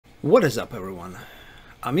What is up, everyone?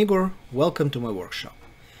 I'm Igor, welcome to my workshop.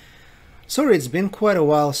 Sorry, it's been quite a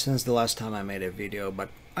while since the last time I made a video, but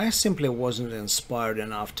I simply wasn't inspired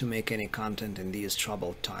enough to make any content in these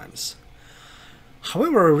troubled times.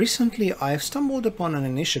 However, recently I've stumbled upon an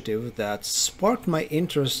initiative that sparked my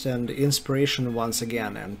interest and inspiration once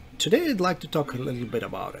again, and today I'd like to talk a little bit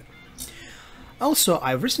about it. Also,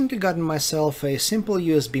 I've recently gotten myself a simple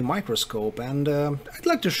USB microscope, and I'd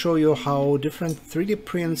like to show you how different 3D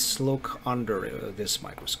prints look under this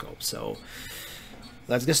microscope. So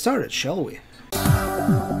let's get started, shall we?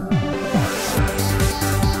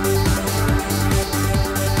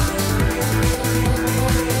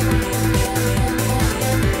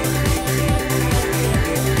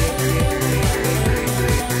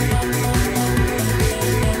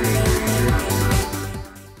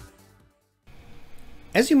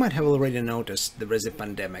 As you might have already noticed, there is a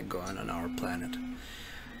pandemic going on our planet.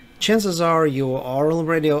 Chances are you are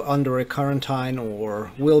already under a quarantine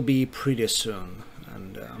or will be pretty soon,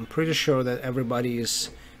 and I'm pretty sure that everybody is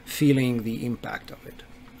feeling the impact of it.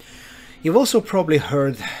 You've also probably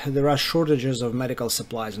heard there are shortages of medical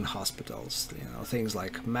supplies in hospitals, things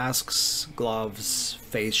like masks, gloves,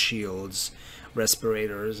 face shields,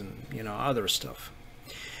 respirators, and other stuff.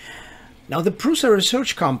 Now, the Syrsa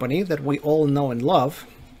research company that we all know and love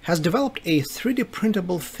has developed a 3D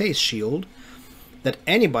printable face shield that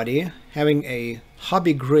anybody having a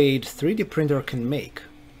hobby-grade 3D printer can make.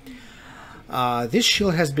 This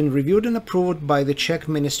shield has been reviewed and approved by the Czech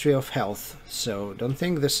Ministry of Health, so don't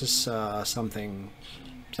think this is some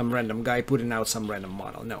random guy putting out some random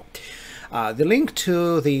model. No. The link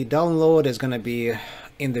to the download is going to be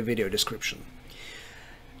in the video description.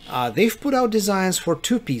 They've put out designs for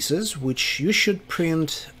two pieces, which you should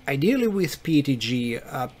print ideally with PETG.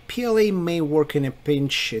 PLA may work in a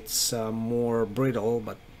pinch, it's more brittle,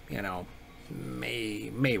 but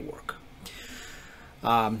may work.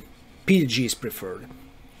 PETG is preferred.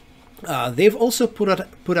 They've also put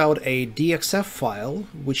out a DXF file,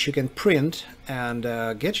 which you can print and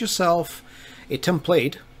get yourself a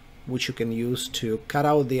template, which you can use to cut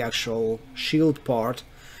out the actual shield part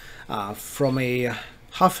from a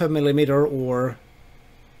 0.5 millimeter or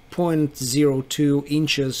 0.02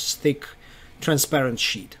 inches thick transparent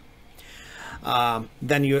sheet.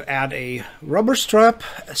 Then you add a rubber strap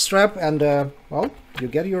and well, you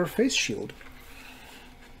get your face shield.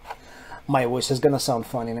 My voice is gonna sound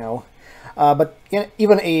funny now, but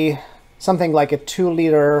even something like a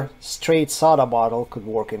 2-liter straight soda bottle could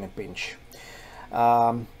work in a pinch.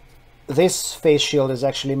 This face shield is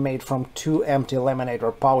actually made from 2 empty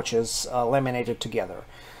laminator pouches laminated together.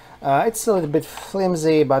 It's a little bit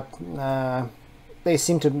flimsy, but they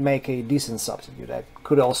seem to make a decent substitute. I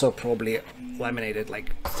could also probably laminate it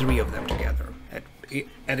like 3 of them together,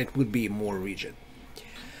 and it would be more rigid.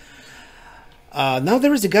 Now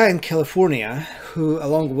there is a guy in California who,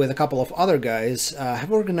 along with a couple of other guys,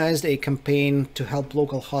 have organized a campaign to help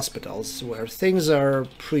local hospitals where things are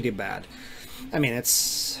pretty bad. I mean,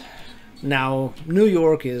 now, New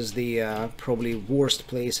York is the probably worst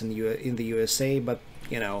place in the USA, but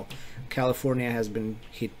California has been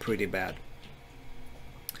hit pretty bad.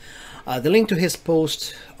 The link to his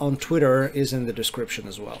post on Twitter is in the description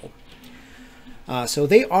as well. So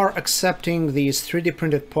they are accepting these 3D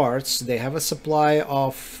printed parts. They have a supply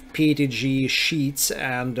of PETG sheets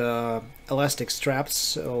and elastic straps,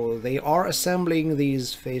 so they are assembling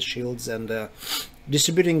these face shields and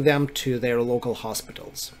distributing them to their local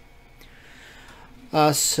hospitals.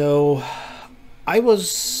 So I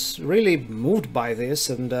was really moved by this,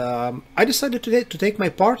 and I decided to take my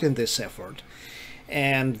part in this effort.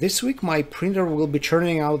 And this week my printer will be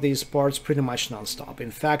churning out these parts pretty much non-stop. In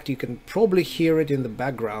fact, you can probably hear it in the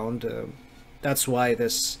background. That's why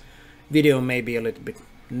this video may be a little bit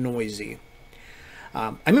noisy.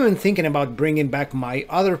 I'm even thinking about bringing back my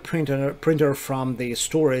other printer from the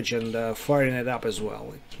storage and firing it up as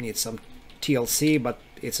well. It needs some TLC, but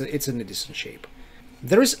it's in a decent shape.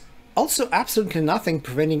 There is also absolutely nothing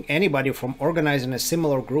preventing anybody from organizing a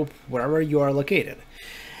similar group wherever you are located.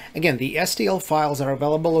 Again, the STL files are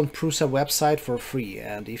available on Prusa website for free,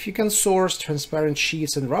 and if you can source transparent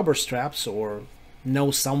sheets and rubber straps, or know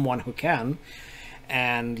someone who can,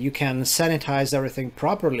 and you can sanitize everything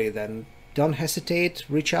properly, then don't hesitate,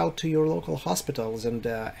 reach out to your local hospitals and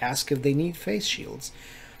ask if they need face shields.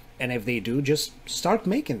 And if they do, just start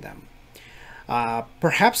making them.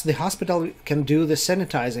 Perhaps the hospital can do the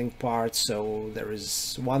sanitizing part, so there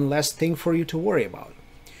is one less thing for you to worry about.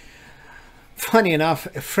 Funny enough,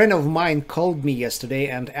 a friend of mine called me yesterday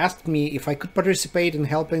and asked me if I could participate in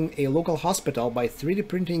helping a local hospital by 3D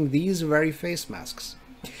printing these very face masks.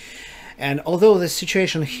 And although the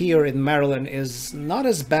situation here in Maryland is not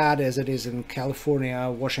as bad as it is in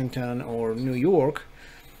California, Washington, or New York,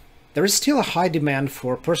 there is still a high demand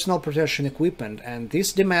for personal protection equipment, and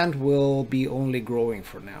this demand will be only growing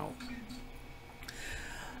for now.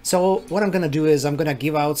 So what I'm going to do is I'm going to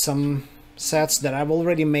give out some sets that I've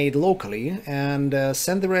already made locally and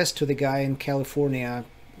send the rest to the guy in California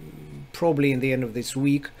probably in the end of this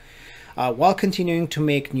week, while continuing to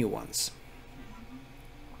make new ones.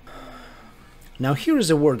 Now here is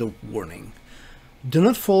a word of warning. Do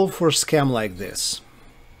not fall for a scam like this.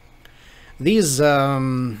 These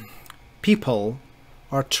people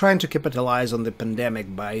are trying to capitalize on the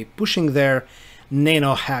pandemic by pushing their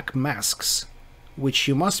nano-hack masks, which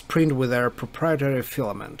you must print with their proprietary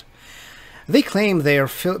filament. They claim their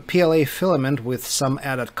PLA filament with some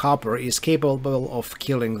added copper is capable of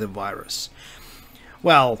killing the virus.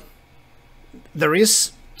 Well, there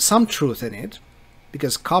is some truth in it,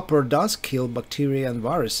 because copper does kill bacteria and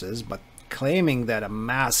viruses, but claiming that a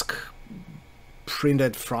mask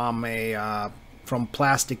printed from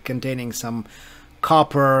plastic containing some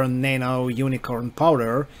copper nano unicorn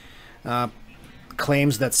powder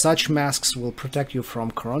claims that such masks will protect you from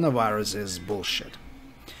coronavirus is bullshit.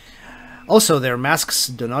 Also, their masks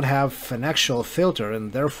do not have an actual filter,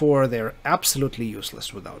 and therefore they're absolutely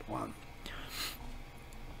useless without one.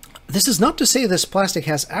 This is not to say this plastic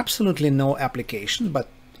has absolutely no application, but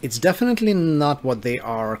it's definitely not what they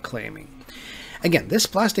are claiming. Again, this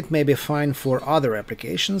plastic may be fine for other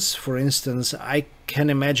applications. For instance, I can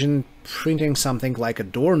imagine printing something like a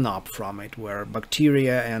doorknob from it, where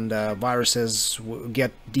bacteria and viruses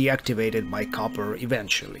get deactivated by copper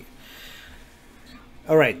eventually.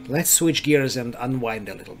 Alright, let's switch gears and unwind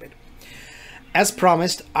a little bit. As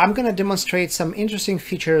promised, I'm going to demonstrate some interesting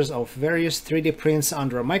features of various 3D prints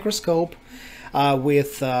under a microscope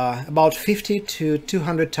with about 50 to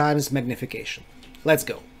 200 times magnification. Let's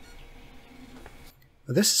go.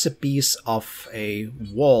 This is a piece of a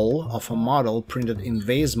wall of a model printed in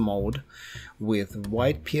vase mode with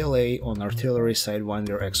white PLA on Artillery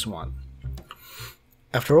Sidewinder X1.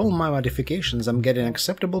 After all my modifications, I'm getting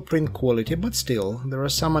acceptable print quality, but still, there are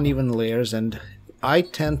some uneven layers, and I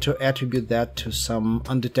tend to attribute that to some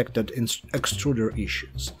undetected extruder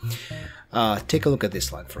issues. Take a look at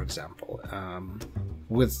this line, for example.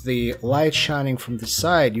 With the light shining from the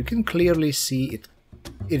side, you can clearly see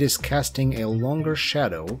it is casting a longer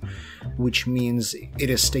shadow, which means it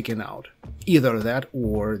is sticking out. Either that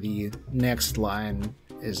or the next line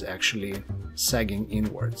is actually sagging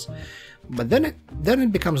inwards. But then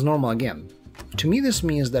it becomes normal again. To me, this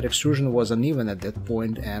means that extrusion was uneven at that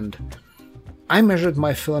point, and I measured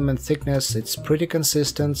my filament thickness. It's pretty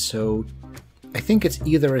consistent, so I think it's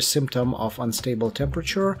either a symptom of unstable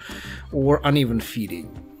temperature or uneven feeding.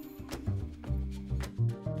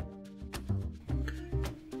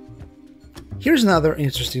 Here's another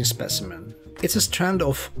interesting specimen. It's a strand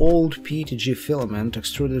of old PETG filament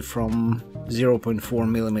extruded from 0.4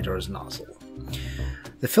 mm nozzle.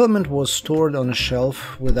 The filament was stored on a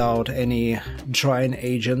shelf without any drying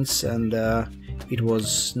agents, and it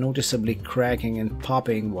was noticeably cracking and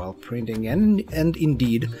popping while printing, and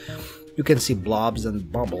indeed you can see blobs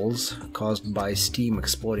and bubbles caused by steam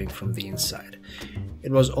exploding from the inside.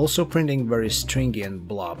 It was also printing very stringy and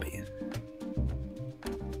blobby.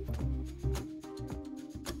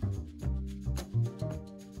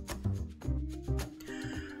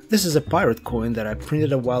 This is a pirate coin that I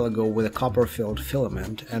printed a while ago with a copper-filled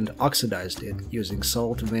filament and oxidized it using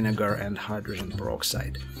salt, vinegar, and hydrogen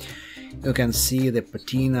peroxide. You can see the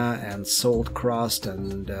patina and salt crust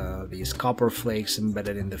and these copper flakes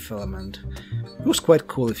embedded in the filament. It was quite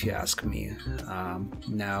cool if you ask me.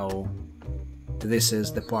 Now, this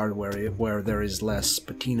is the part where there is less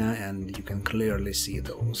patina and you can clearly see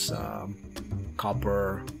those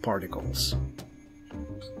copper particles.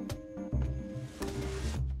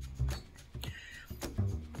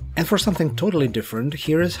 And for something totally different,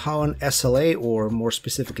 here is how an SLA, or more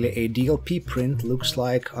specifically a DLP print, looks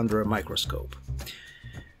like under a microscope.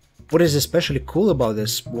 What is especially cool about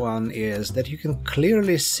this one is that you can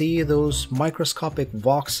clearly see those microscopic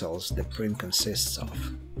voxels the print consists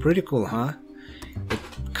of. Pretty cool, huh? It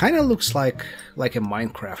kind of looks like a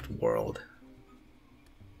Minecraft world.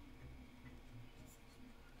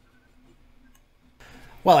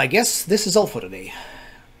 Well, I guess this is all for today.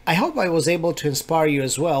 I hope I was able to inspire you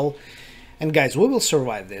as well, and guys, we will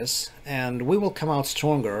survive this, and we will come out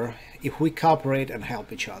stronger if we cooperate and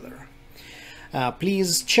help each other.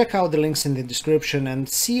 Please check out the links in the description and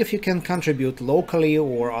see if you can contribute locally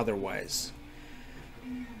or otherwise.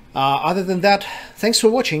 Other than that, thanks for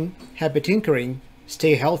watching, happy tinkering,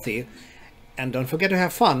 stay healthy, and don't forget to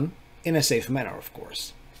have fun in a safe manner, of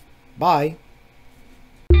course. Bye!